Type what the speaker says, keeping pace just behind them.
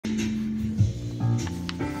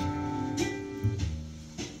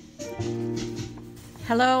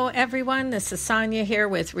Hello, everyone. This is Sonia here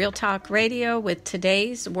with Real Talk Radio with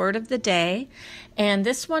today's Word of the Day. And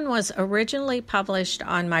this one was originally published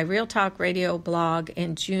on my Real Talk Radio blog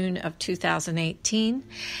in June of 2018.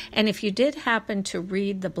 And if you did happen to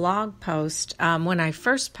read the blog post when I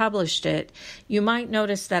first published it, you might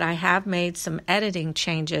notice that I have made some editing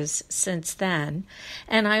changes since then.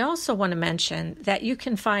 And I also want to mention that you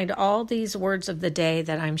can find all these words of the day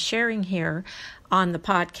that I'm sharing here on the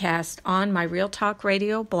podcast on my Real Talk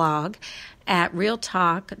Radio blog at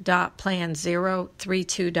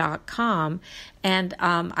realtalk.plan032.com. And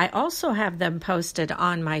I also have them posted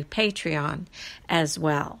on my Patreon as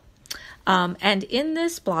well. And in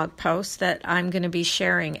this blog post that I'm going to be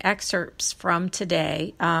sharing excerpts from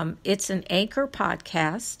today, it's an Anchor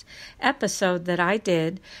podcast episode that I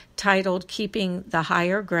did titled Keeping the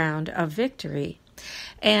Higher Ground of Victory.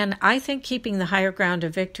 And I think keeping the higher ground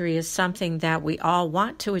of victory is something that we all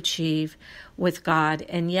want to achieve with God,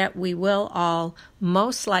 and yet we will all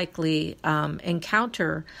most likely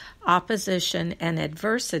encounter opposition and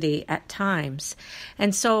adversity at times.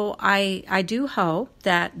 And so I do hope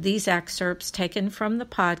that these excerpts taken from the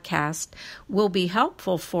podcast will be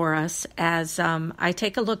helpful for us as I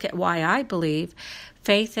take a look at why I believe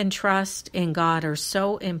faith and trust in God are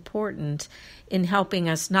so important in helping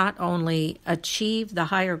us not only achieve the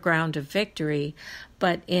higher ground of victory,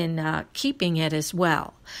 but in keeping it as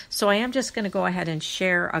well. So I am just going to go ahead and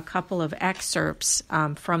share a couple of excerpts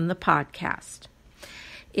from the podcast.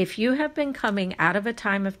 If you have been coming out of a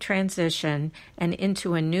time of transition and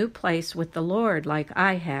into a new place with the Lord like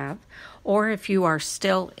I have, or if you are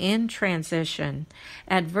still in transition,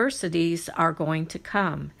 adversities are going to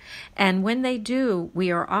come. And when they do, we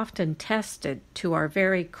are often tested to our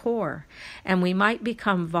very core, and we might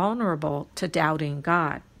become vulnerable to doubting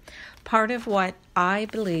God. Part of what I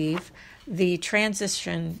believe the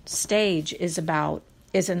transition stage is about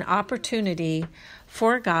is an opportunity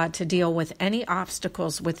for God to deal with any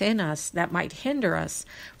obstacles within us that might hinder us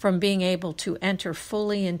from being able to enter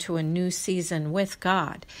fully into a new season with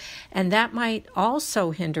God. And that might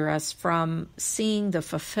also hinder us from seeing the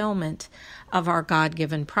fulfillment of our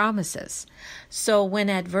God-given promises. So when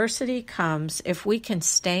adversity comes, if we can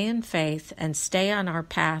stay in faith and stay on our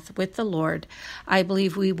path with the Lord, I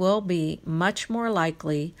believe we will be much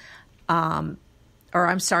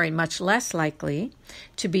less likely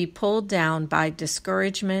to be pulled down by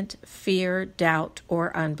discouragement, fear, doubt,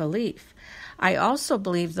 or unbelief. I also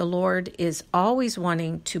believe the Lord is always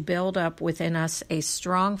wanting to build up within us a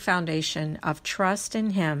strong foundation of trust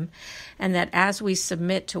in Him, and that as we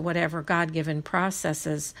submit to whatever God-given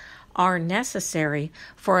processes are necessary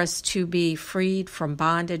for us to be freed from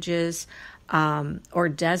bondages or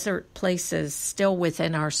desert places still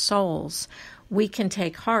within our souls, we can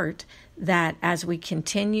take heart that as we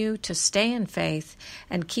continue to stay in faith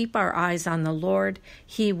and keep our eyes on the Lord,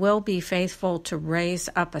 He will be faithful to raise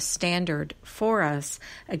up a standard for us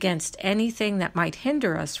against anything that might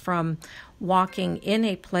hinder us from walking in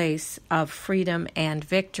a place of freedom and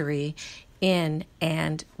victory in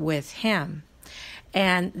and with Him.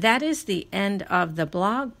 And that is the end of the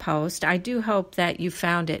blog post. I do hope that you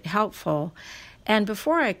found it helpful. And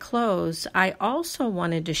before I close, I also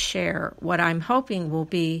wanted to share what I'm hoping will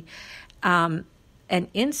be an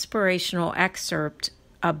inspirational excerpt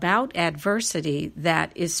about adversity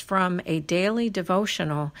that is from a daily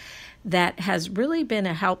devotional that has really been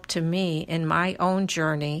a help to me in my own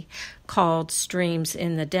journey called Streams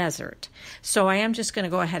in the Desert. So I am just going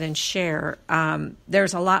to go ahead and share.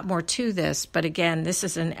 There's a lot more to this, but again, this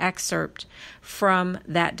is an excerpt from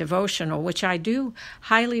that devotional, which I do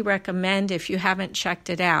highly recommend if you haven't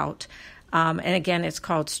checked it out. And again, it's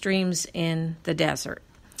called Streams in the Desert.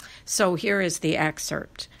 So here is the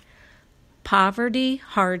excerpt. Poverty,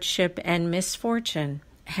 hardship, and misfortune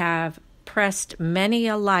have pressed many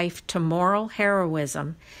a life to moral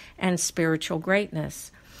heroism and spiritual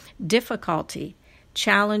greatness. Difficulty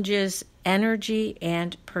challenges energy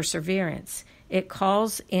and perseverance. It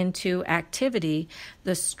calls into activity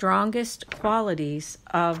the strongest qualities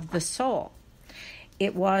of the soul.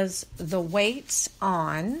 It was the weights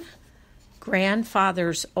on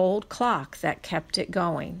grandfather's old clock that kept it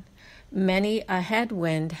going. Many a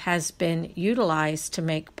headwind has been utilized to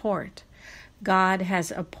make port. God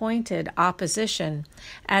has appointed opposition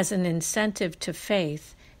as an incentive to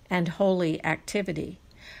faith and holy activity.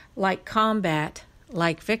 Like combat,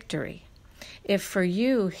 like victory. If for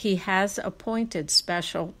you He has appointed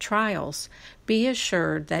special trials, be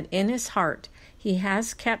assured that in His heart He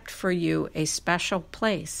has kept for you a special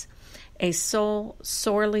place. A soul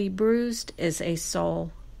sorely bruised is a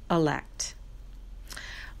soul elect.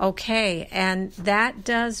 Okay, and that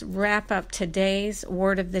does wrap up today's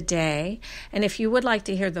Word of the Day. And if you would like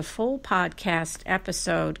to hear the full podcast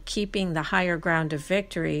episode, Keeping the Higher Ground of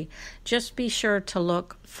Victory, just be sure to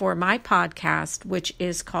look for my podcast, which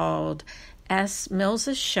is called S.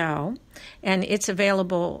 Mills's Show, and it's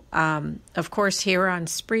available, of course, here on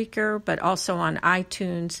Spreaker, but also on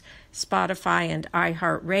iTunes, Spotify, and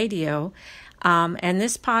iHeartRadio. And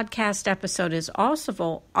this podcast episode is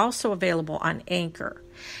also available on Anchor.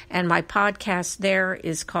 And my podcast there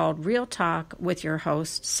is called Real Talk with your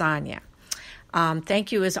host, Sonia.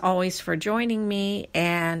 Thank you, as always, for joining me.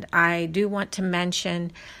 And I do want to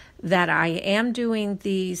mention that I am doing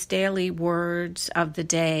these daily words of the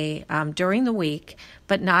day during the week,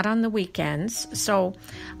 but not on the weekends. So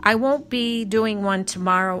I won't be doing one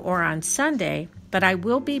tomorrow or on Sunday, but I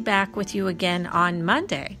will be back with you again on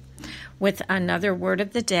Monday with another word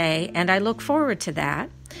of the day, and I look forward to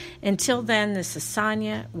that. Until then, this is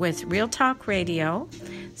Sonia with Real Talk Radio,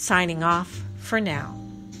 signing off for now.